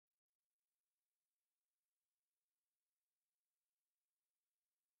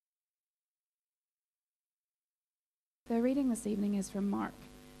The reading this evening is from Mark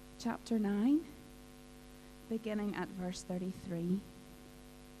chapter 9, beginning at verse 33,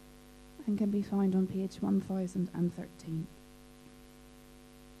 and can be found on page 1013.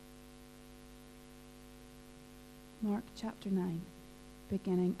 Mark chapter 9,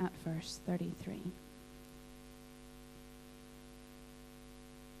 beginning at verse 33.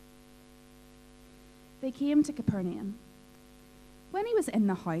 They came to Capernaum. When he was in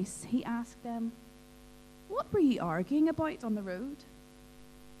the house, he asked them, "What were you arguing about on the road?"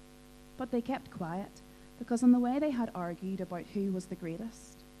 But they kept quiet, because on the way they had argued about who was the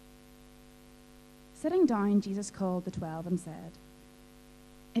greatest. Sitting down, Jesus called the 12 and said,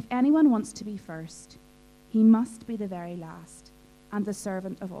 "If anyone wants to be first, he must be the very last and the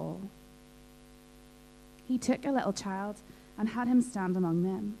servant of all." He took a little child and had him stand among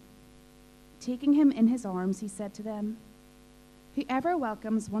them. Taking him in his arms, he said to them, "Whoever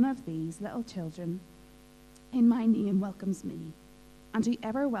welcomes one of these little children in my name welcomes me, and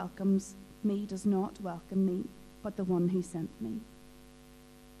whoever welcomes me does not welcome me, but the one who sent me."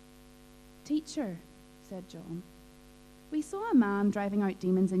 "Teacher," said John, "we saw a man driving out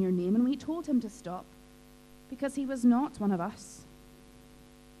demons in your name, and we told him to stop, because he was not one of us."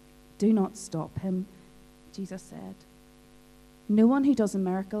 "Do not stop him," Jesus said. "No one who does a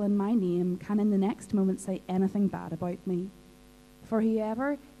miracle in my name can in the next moment say anything bad about me, for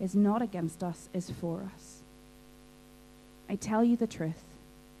whoever is not against us is for us. I tell you the truth,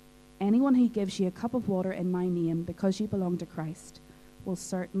 anyone who gives you a cup of water in my name because you belong to Christ will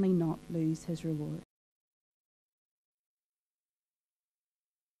certainly not lose his reward."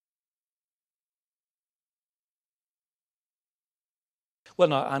 Well,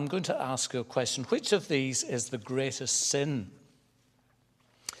 now, I'm going to ask you a question. Which of these is the greatest sin?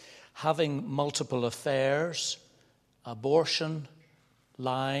 Having multiple affairs, abortion,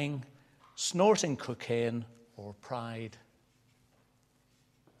 lying, snorting cocaine, or pride?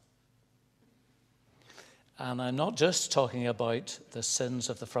 And I'm not just talking about the sins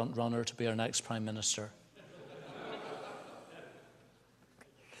of the front runner to be our next Prime Minister.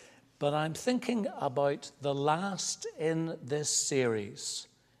 But I'm thinking about the last in this series,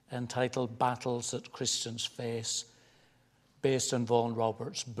 entitled Battles That Christians Face, based on Vaughan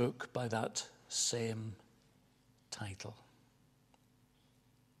Roberts' book by that same title.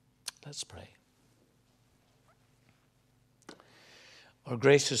 Let's pray. Our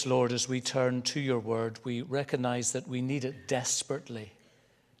gracious Lord, as we turn to your word, we recognize that we need it desperately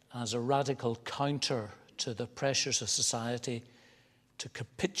as a radical counter to the pressures of society to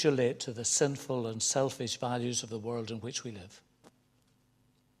capitulate to the sinful and selfish values of the world in which we live.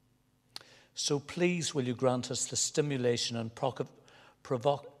 So please will you grant us the stimulation and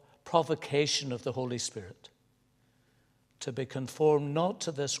provocation of the Holy Spirit to be conformed not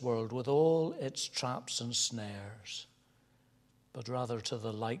to this world with all its traps and snares, but rather to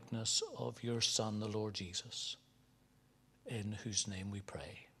the likeness of your Son, the Lord Jesus, in whose name we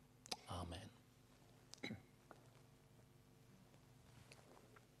pray. Amen.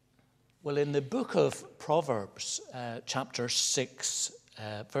 Well, in the book of Proverbs, chapter 6,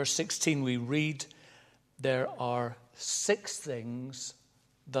 verse 16, we read, there are 6 things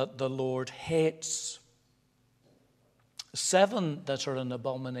that the Lord hates, 7 that are an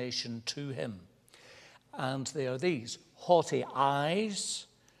abomination to him. And they are these: haughty eyes,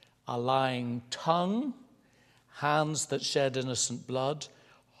 a lying tongue, hands that shed innocent blood,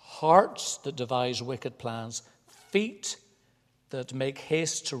 hearts that devise wicked plans, feet that make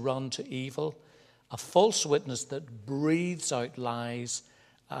haste to run to evil, a false witness that breathes out lies,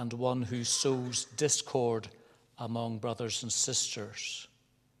 and one who sows discord among brothers and sisters.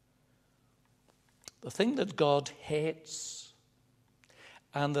 The thing that God hates,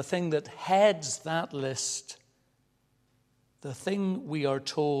 and the thing that heads that list, the thing we are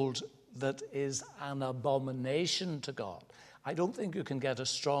told that is an abomination to God. I don't think you can get a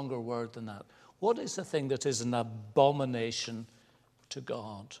stronger word than that. What is the thing that is an abomination to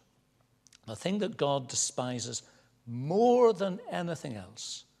God? The thing that God despises more than anything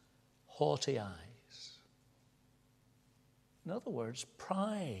else: haughty eyes. In other words,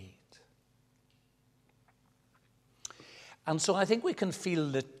 pride. And so I think we can feel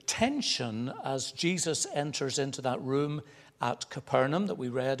the tension as Jesus enters into that room at Capernaum that we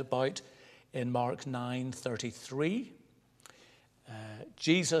read about in Mark 9:33.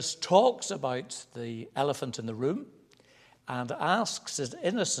 Jesus talks about the elephant in the room and asks his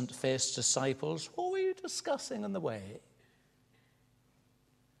innocent-faced disciples, "What were you discussing on the way?"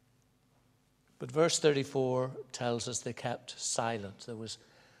 But verse 34 tells us they kept silent. There was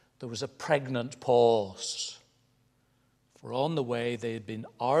a pregnant pause. For on the way they had been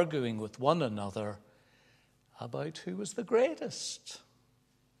arguing with one another about who was the greatest.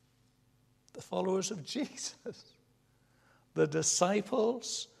 The followers of Jesus. The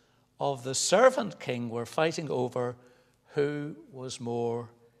disciples of the servant king were fighting over who was more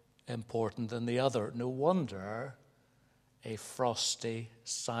important than the other. No wonder a frosty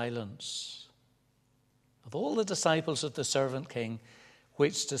silence. Of all the disciples of the servant king,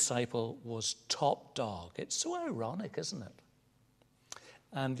 which disciple was top dog? It's so ironic, isn't it?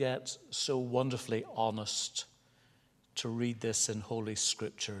 And yet so wonderfully honest to read this in Holy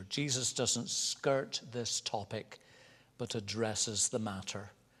Scripture. Jesus doesn't skirt this topic, but addresses the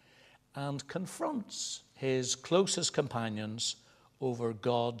matter and confronts his closest companions over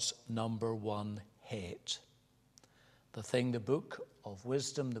God's number one hate. The thing the book of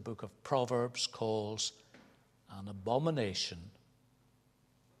wisdom, the book of Proverbs calls an abomination,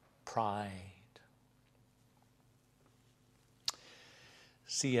 pride.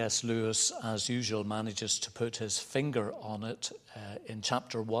 C.S. Lewis, as usual, manages to put his finger on it. In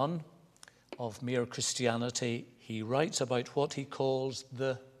chapter 1 of Mere Christianity, he writes about what he calls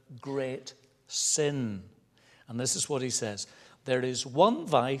the great sin. And this is what he says: "There is one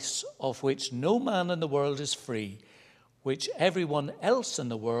vice of which no man in the world is free, which everyone else in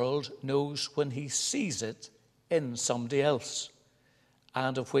the world knows when he sees it in somebody else,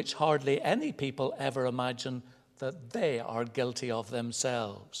 and of which hardly any people ever imagine that they are guilty of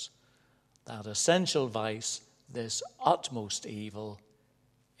themselves. That essential vice, this utmost evil,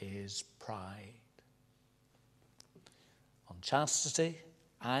 is pride." Unchastity,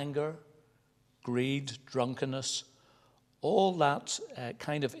 anger, greed, drunkenness, all that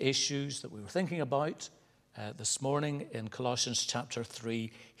kind of issues that we were thinking about this morning in Colossians chapter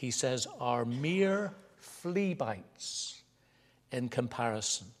 3, he says, are mere flea bites in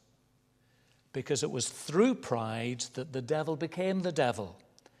comparison. Because it was through pride that the devil became the devil.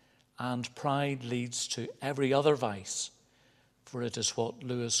 And pride leads to every other vice, for it is what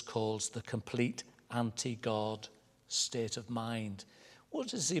Lewis calls the complete anti-God state of mind. What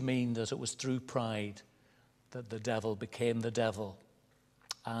does he mean that it was through pride that the devil became the devil?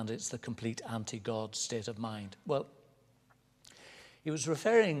 And it's the complete anti-God state of mind. Well, he was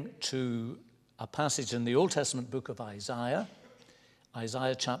referring to a passage in the Old Testament book of Isaiah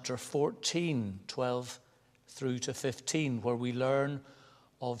chapter 14, 12 through to 15, where we learn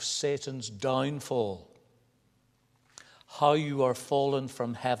of Satan's downfall. How you are fallen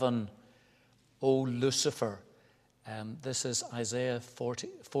from heaven, O Lucifer. This is Isaiah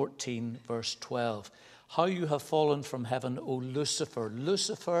 14, verse 12. How you have fallen from heaven, O Lucifer.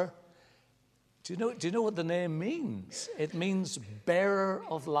 Lucifer, do you know what the name means? It means bearer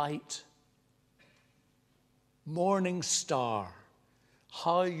of light, morning star.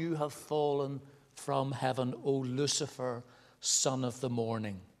 How you have fallen from heaven, O Lucifer, son of the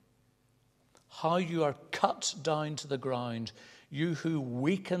morning. How you are cut down to the ground, you who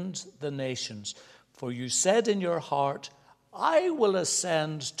weakened the nations. For you said in your heart, I will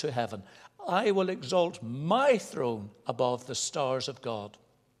ascend to heaven. I will exalt my throne above the stars of God.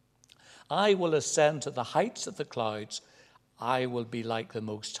 I will ascend to the heights of the clouds. I will be like the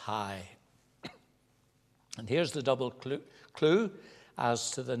Most High. And here's the double clue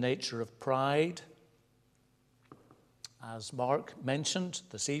as to the nature of pride. As Mark mentioned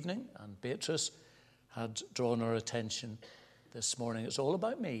this evening, and Beatrice had drawn our attention this morning, it's all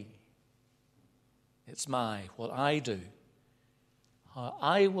about me. It's what I do. How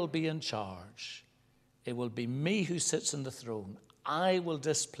I will be in charge. It will be me who sits on the throne. I will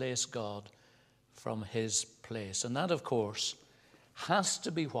displace God from his place. And that, of course, has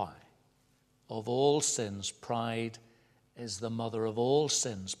to be why, of all sins, pride is the mother of all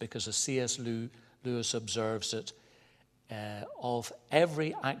sins, because as C.S. Lewis observes it, of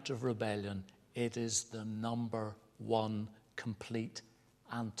every act of rebellion, it is the number one complete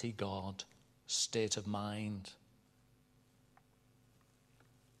anti-God state of mind.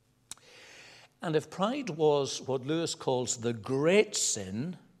 And if pride was what Lewis calls the great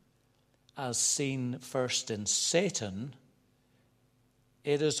sin, as seen first in Satan,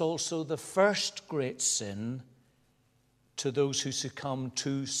 it is also the first great sin to those who succumb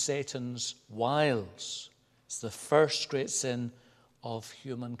to Satan's wiles. It's the first great sin of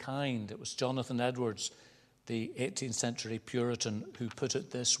humankind. It was Jonathan Edwards, the 18th century Puritan, who put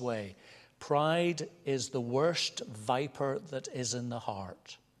it this way: pride is the worst viper that is in the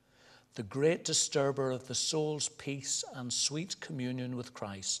heart, the great disturber of the soul's peace and sweet communion with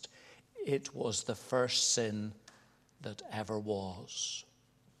Christ. It was the first sin that ever was.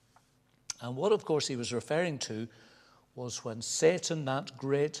 And what, of course, he was referring to was when Satan, that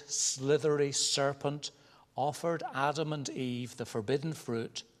great slithery serpent, offered Adam and Eve the forbidden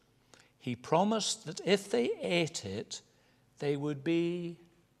fruit. he promised that if they ate it, they would be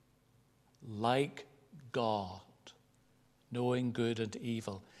like God, knowing good and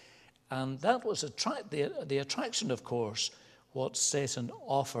evil. And that was the attraction, of course, what Satan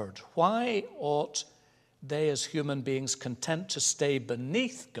offered. Why ought they as human beings content to stay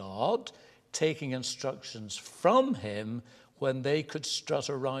beneath God, taking instructions from him, when they could strut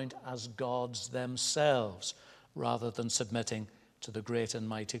around as gods themselves, rather than submitting to the great and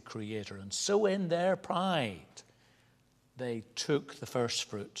mighty Creator? And so in their pride, they took the first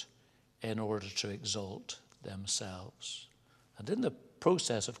fruit in order to exalt themselves. And in the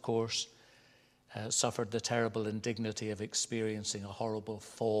process, of course, suffered the terrible indignity of experiencing a horrible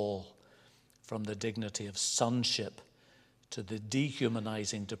fall from the dignity of sonship to the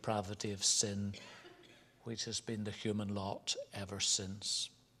dehumanizing depravity of sin, which has been the human lot ever since.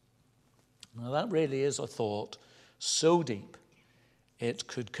 Now, that really is a thought so deep it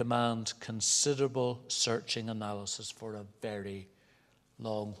could command considerable searching analysis for a very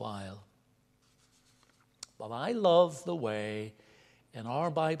long while. But I love the way in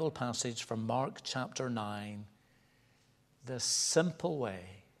our Bible passage from Mark chapter 9, the simple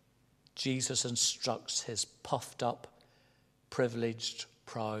way Jesus instructs his puffed up, privileged,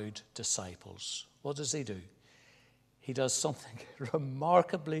 proud disciples. What does he do? He does something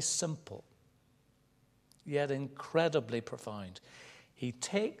remarkably simple, yet incredibly profound. He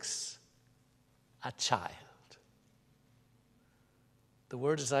takes a child. The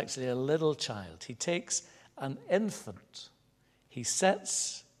word is actually a little child. He takes an infant. He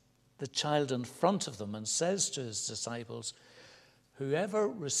sets the child in front of them and says to his disciples, "Whoever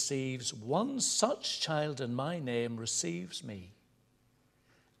receives one such child in my name receives me,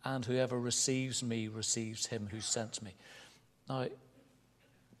 and whoever receives me receives him who sent me." Now,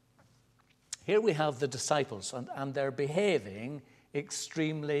 here we have the disciples, and they're behaving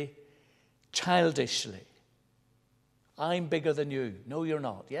extremely childishly. I'm bigger than you. No, you're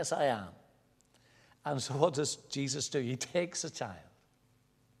not. Yes, I am. And so what does Jesus do? He takes a child,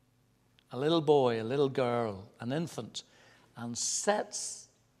 a little boy, a little girl, an infant, and sets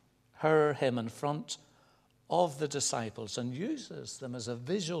him in front of the disciples and uses them as a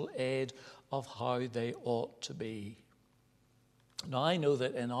visual aid of how they ought to be. Now, I know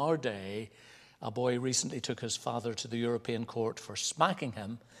that in our day, a boy recently took his father to the European court for smacking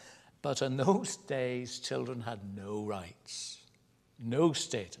him, but in those days, children had no rights, no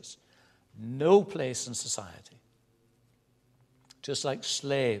status, no place in society. Just like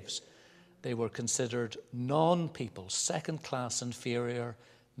slaves, they were considered non-people, second-class, inferior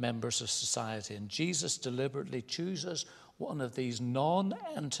members of society. And Jesus deliberately chooses one of these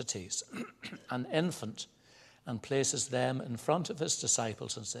non-entities, an infant, and places them in front of his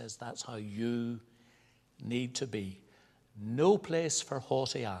disciples and says, that's how you need to be. No place for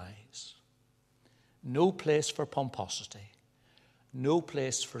haughty eyes, no place for pomposity, no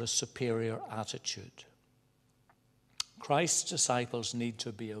place for a superior attitude. Christ's disciples need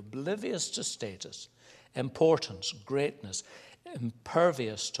to be oblivious to status, importance, greatness,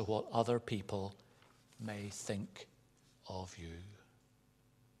 impervious to what other people may think of you.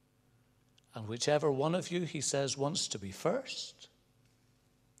 And whichever one of you, he says, wants to be first,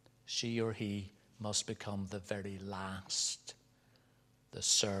 she or he must become the very last, the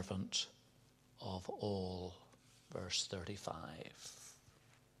servant of all. Verse 35.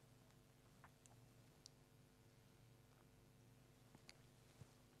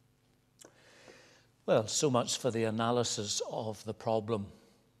 Well, so much for the analysis of the problem.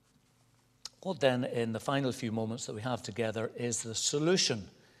 What then, in the final few moments that we have together, is the solution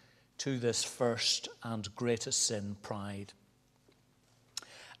to this first and greatest sin, pride?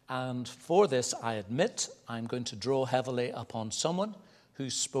 And for this, I admit, I'm going to draw heavily upon someone who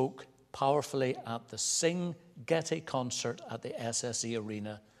spoke powerfully at the Sing Getty concert at the SSE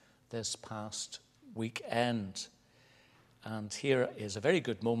Arena this past weekend. And here is a very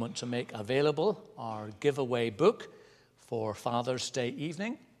good moment to make available our giveaway book for Father's Day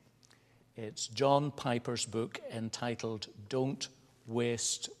evening. It's John Piper's book entitled Don't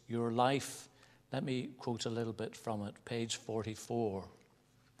Waste Your Life. Let me quote a little bit from it, page 44.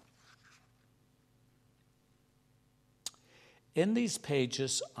 In these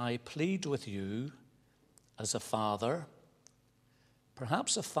pages, I plead with you as a father,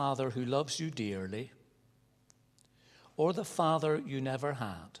 perhaps a father who loves you dearly, or the father you never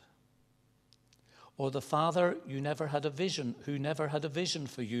had, or the father you never had a vision, who never had a vision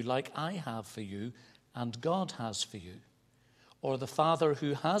for you like I have for you and God has for you, or the father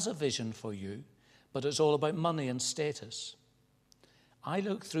who has a vision for you, but it's all about money and status. I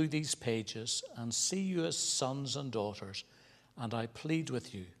look through these pages and see you as sons and daughters, and I plead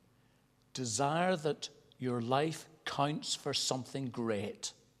with you, Desire that your life counts for something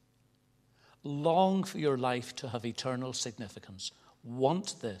great. Long for your life to have eternal significance.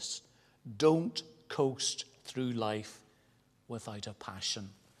 Want this. Don't coast through life without a passion.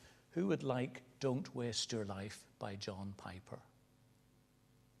 Who would like Don't Waste Your Life by John Piper?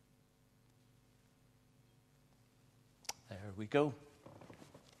 There we go.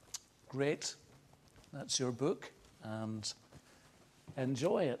 Great. That's your book, and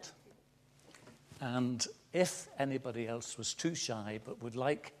enjoy it. And if anybody else was too shy but would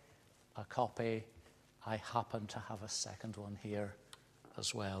like a copy, I happen to have a second one here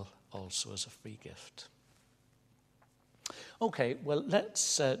as well, also as a free gift. Okay, well,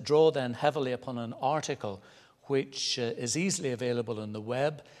 let's draw then heavily upon an article which is easily available on the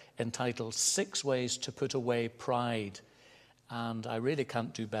web, entitled 6 Ways to Put Away Pride. And I really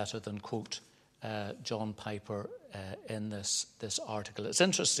can't do better than quote John Piper in this article. It's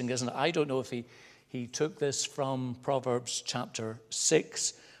interesting, isn't it? I don't know if he took this from Proverbs chapter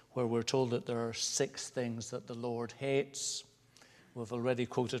 6, where we're told that there are 6 things that the Lord hates. We've already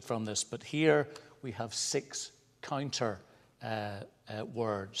quoted from this, but here we have 6 counter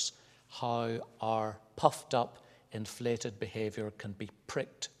words, how our puffed up, inflated behavior can be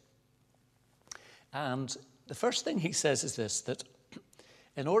pricked. And the first thing he says is this, that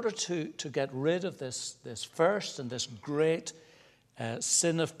in order to get rid of this first and this great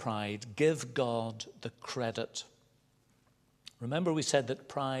sin of pride, give God the credit. Remember, we said that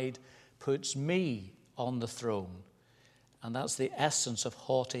pride puts me on the throne, and that's the essence of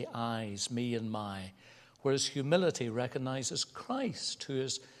haughty eyes, me and my, whereas humility recognizes Christ, who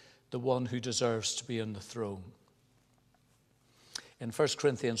is the one who deserves to be on the throne. In 1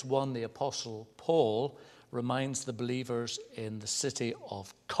 Corinthians 1, the Apostle Paul reminds the believers in the city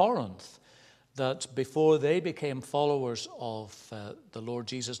of Corinth that before they became followers of the Lord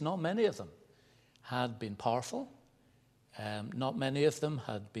Jesus, not many of them had been powerful. Not many of them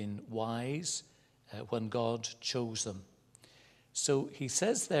had been wise when God chose them. So he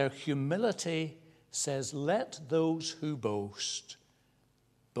says there, humility says, let those who boast,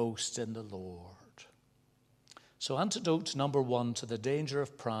 boast in the Lord. So antidote number 1 to the danger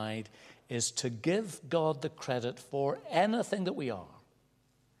of pride is to give God the credit for anything that we are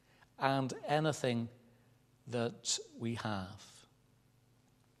and anything that we have.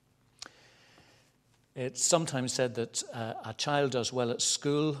 It's sometimes said that a child does well at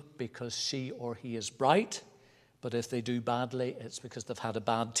school because she or he is bright, but if they do badly, it's because they've had a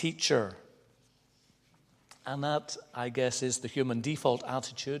bad teacher. And that, I guess, is the human default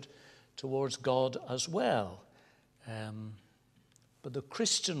attitude towards God as well. But the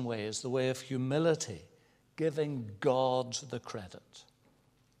Christian way is the way of humility, giving God the credit,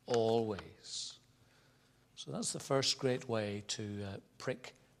 always. So that's the first great way to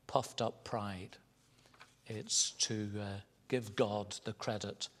prick puffed up pride. It's to give God the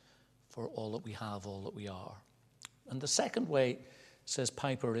credit for all that we have, all that we are. And the second way, says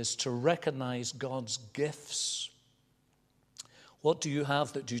Piper, is to recognize God's gifts. What do you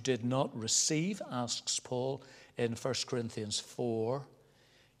have that you did not receive, asks Paul in 1 Corinthians 4.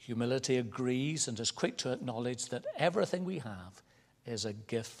 Humility agrees and is quick to acknowledge that everything we have is a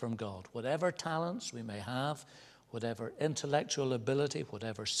gift from God. Whatever talents we may have, whatever intellectual ability,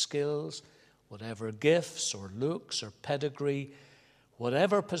 whatever skills, whatever gifts or looks or pedigree,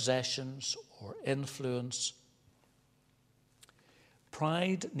 whatever possessions or influence,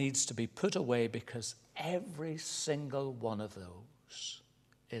 pride needs to be put away because every single one of those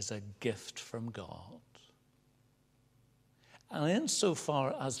is a gift from God. And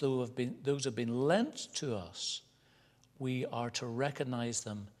insofar as those have been lent to us, we are to recognize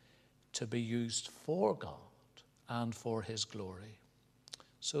them to be used for God and for his glory.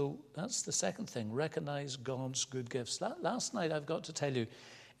 So that's the second thing, recognize God's good gifts. Last night, I've got to tell you,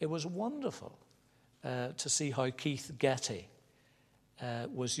 it was wonderful to see how Keith Getty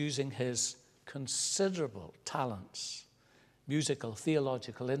was using his considerable talents, musical,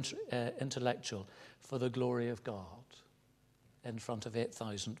 theological, intellectual, for the glory of God in front of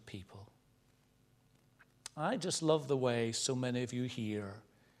 8,000 people. I just love the way so many of you here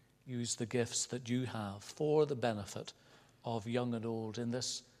use the gifts that you have for the benefit of young and old in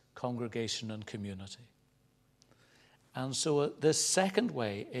this congregation and community. And so this second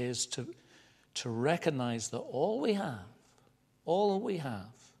way is to recognize that all we have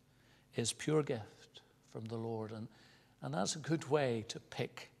is pure gift from the Lord. And that's a good way to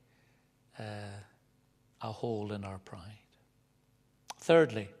pick a hole in our pride.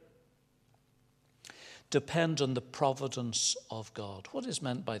 Thirdly, depend on the providence of God. What is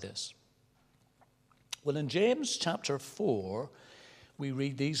meant by this? Well, in James chapter 4, we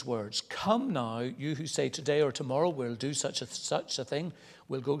read these words, "Come now, you who say today or tomorrow we'll do such a thing.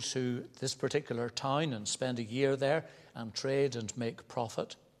 We'll go to this particular town and spend a year there and trade and make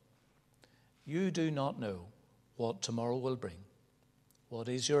profit. You do not know what tomorrow will bring. What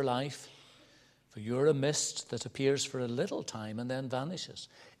is your life? For you're a mist that appears for a little time and then vanishes.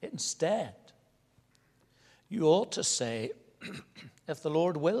 Instead, you ought to say, if the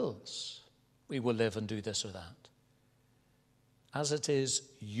Lord wills, we will live and do this or that. As it is,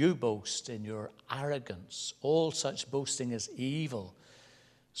 you boast in your arrogance. All such boasting is evil.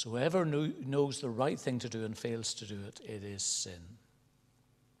 So whoever knows the right thing to do and fails to do it, it is sin.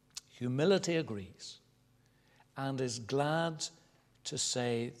 Humility agrees and is glad to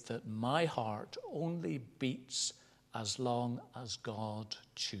say that my heart only beats as long as God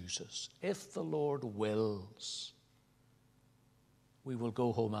chooses. If the Lord wills, we will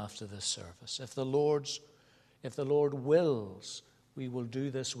go home after this service. If the Lord wills, we will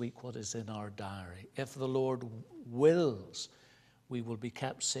do this week what is in our diary. If the Lord wills, we will be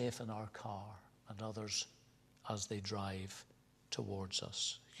kept safe in our car and others as they drive towards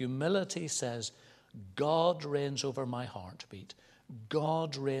us. Humility says, God reigns over my heartbeat.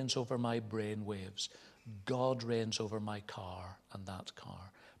 God reigns over my brain waves. God reigns over my car and that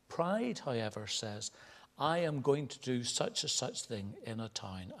car. Pride, however, says, I am going to do such a such thing in a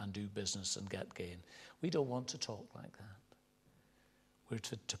town and do business and get gain. We don't want to talk like that. We're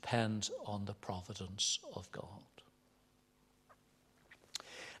to depend on the providence of God.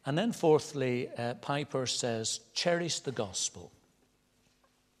 And then fourthly, Piper says, cherish the gospel.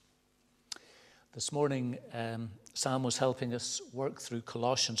 This morning, Sam was helping us work through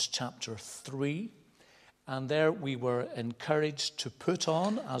Colossians chapter 3. And there we were encouraged to put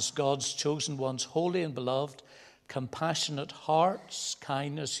on, as God's chosen ones, holy and beloved, compassionate hearts,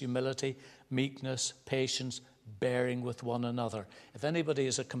 kindness, humility, meekness, patience, bearing with one another. If anybody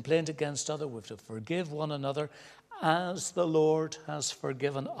has a complaint against other, we have to forgive one another as the Lord has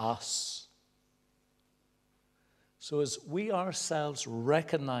forgiven us. So as we ourselves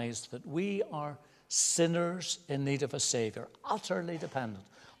recognize that we are sinners in need of a Savior, utterly dependent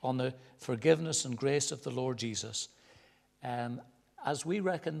on the forgiveness and grace of the Lord Jesus, as we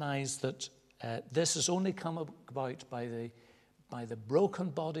recognize that this has only come about by the broken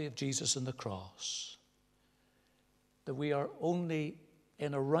body of Jesus on the cross, that we are only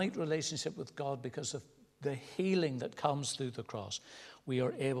in a right relationship with God because of the healing that comes through the cross, we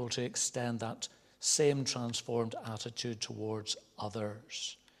are able to extend that same transformed attitude towards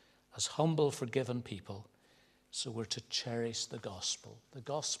others as humble, forgiven people. So we're to cherish the gospel. The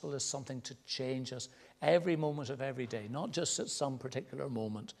gospel is something to change us every moment of every day, not just at some particular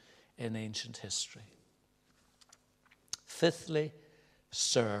moment in ancient history. Fifthly,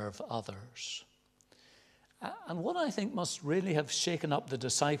 serve others. And what I think must really have shaken up the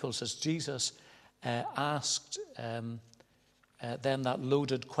disciples as Jesus asked them that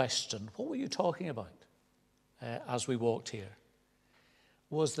loaded question, what were you talking about as we walked here,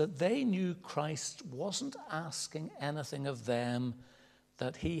 was that they knew Christ wasn't asking anything of them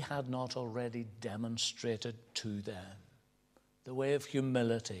that he had not already demonstrated to them. The way of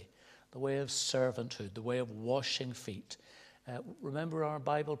humility, the way of servanthood, the way of washing feet. Remember our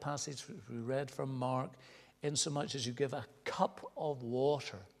Bible passage we read from Mark, insomuch as you give a cup of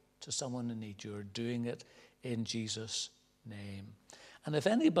water to someone in need, you are doing it in Jesus' name. And if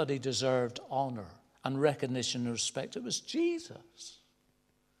anybody deserved honor and recognition and respect, it was Jesus.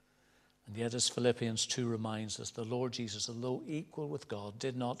 And yet, as Philippians 2 reminds us, the Lord Jesus, although equal with God,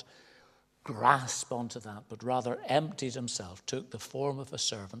 did not grasp onto that, but rather emptied himself, took the form of a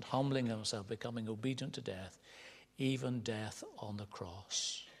servant, humbling himself, becoming obedient to death, even death on the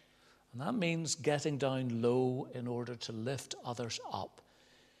cross. And that means getting down low in order to lift others up.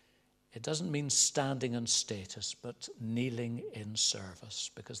 It doesn't mean standing in status, but kneeling in service,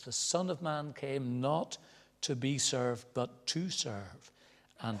 because the Son of Man came not to be served, but to serve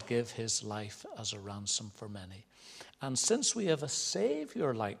and give his life as a ransom for many. And since we have a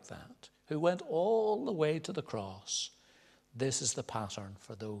Savior like that, who went all the way to the cross, this is the pattern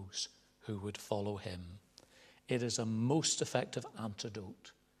for those who would follow him. It is a most effective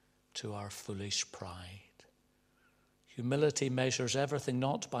antidote to our foolish pride. Humility measures everything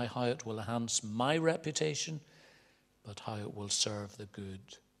not by how it will enhance my reputation, but how it will serve the good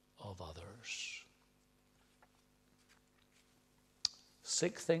of others.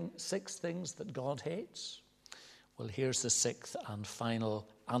 Six things that God hates. Well, here's the sixth and final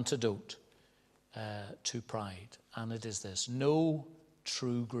antidote to pride, and it is this: no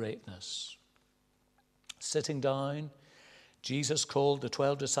true greatness. Sitting down, Jesus called the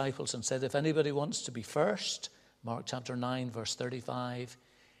 12 disciples and said, if anybody wants to be first, Mark chapter 9, verse 35,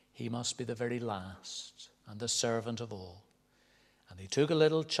 he must be the very last and the servant of all. And he took a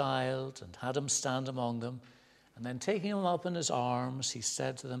little child and had him stand among them. And then taking him up in his arms, he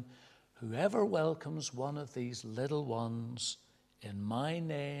said to them, whoever welcomes one of these little ones in my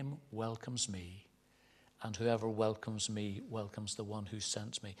name welcomes me. And whoever welcomes me welcomes the one who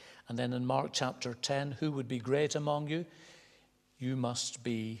sent me. And then in Mark chapter 10, who would be great among you? You must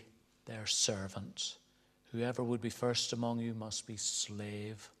be their servant. Whoever would be first among you must be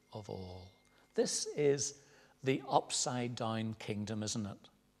slave of all. This is the upside down kingdom, isn't it?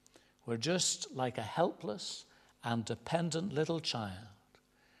 We're just like a helpless and dependent little child.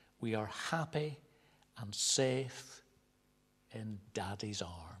 We are happy and safe in Daddy's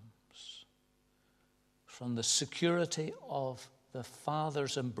arms. From the security of the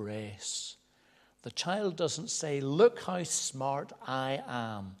Father's embrace, the child doesn't say, look how smart I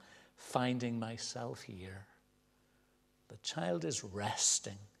am finding myself here. The child is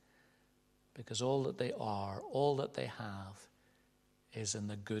resting because all that they are, all that they have is in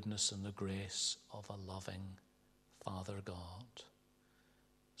the goodness and the grace of a loving Father God.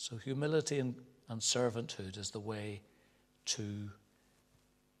 So humility and servanthood is the way to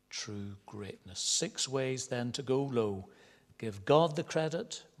true greatness. 6 ways then to go low. Give God the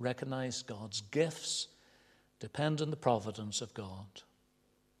credit, recognize God's gifts, depend on the providence of God.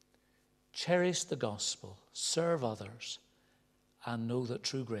 Cherish the gospel, serve others, and know that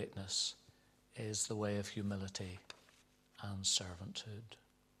true greatness is the way of humility and servanthood.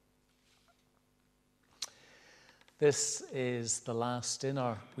 This is the last in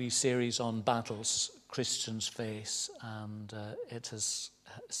our wee series on battles Christians face, and it has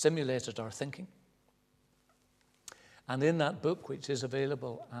stimulated our thinking. And in that book, which is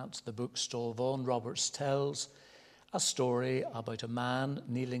available at the bookstall, Vaughan Roberts tells a story about a man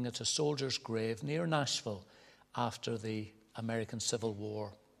kneeling at a soldier's grave near Nashville after the American Civil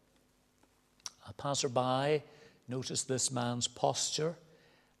War. A passerby noticed this man's posture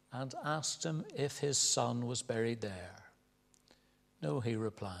and asked him if his son was buried there. No, he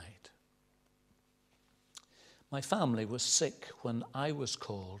replied. My family was sick when I was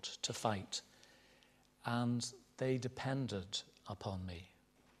called to fight, and they depended upon me.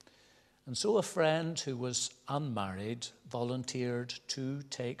 And so a friend who was unmarried volunteered to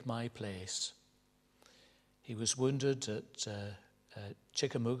take my place. He was wounded at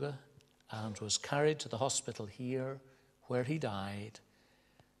Chickamauga and was carried to the hospital here, where he died.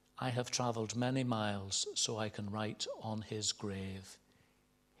 I have traveled many miles so I can write on his grave,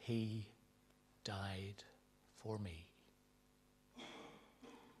 he died for me.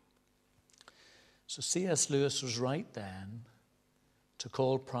 So C.S. Lewis was right then to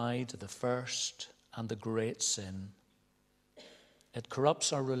call pride the first and the great sin. It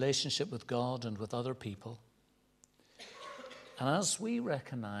corrupts our relationship with God and with other people. And as we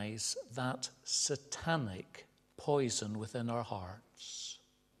recognize that satanic poison within our hearts,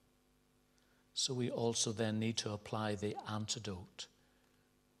 so we also then need to apply the antidote,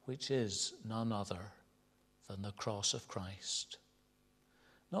 which is none other than the cross of Christ.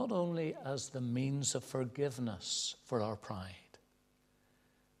 Not only as the means of forgiveness for our pride,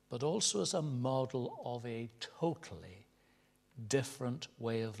 but also as a model of a totally different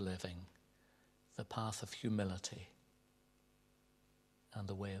way of living, the path of humility and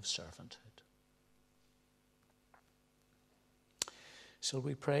the way of servanthood. Shall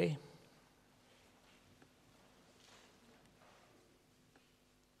we pray?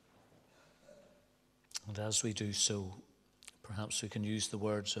 And as we do so, perhaps we can use the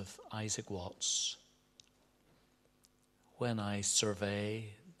words of Isaac Watts. When I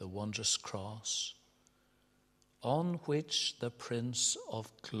survey the wondrous cross on which the Prince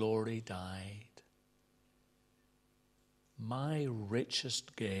of Glory died, my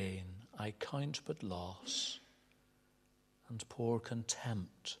richest gain I count but loss, and pour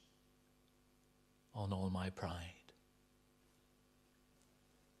contempt on all my pride.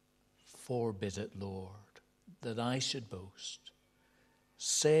 Forbid it, Lord, that I should boast,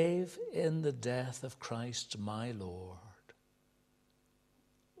 save in the death of Christ my Lord.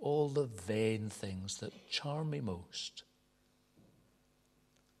 All the vain things that charm me most,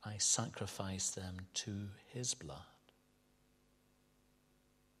 I sacrifice them to his blood.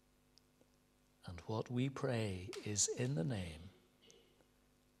 And what we pray is in the name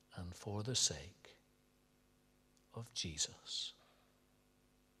and for the sake of Jesus.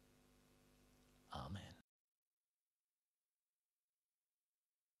 Amen.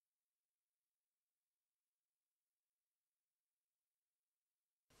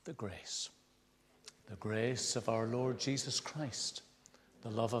 The grace of our Lord Jesus Christ,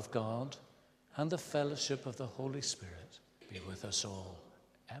 the love of God, and the fellowship of the Holy Spirit be with us all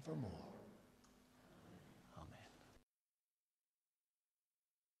evermore.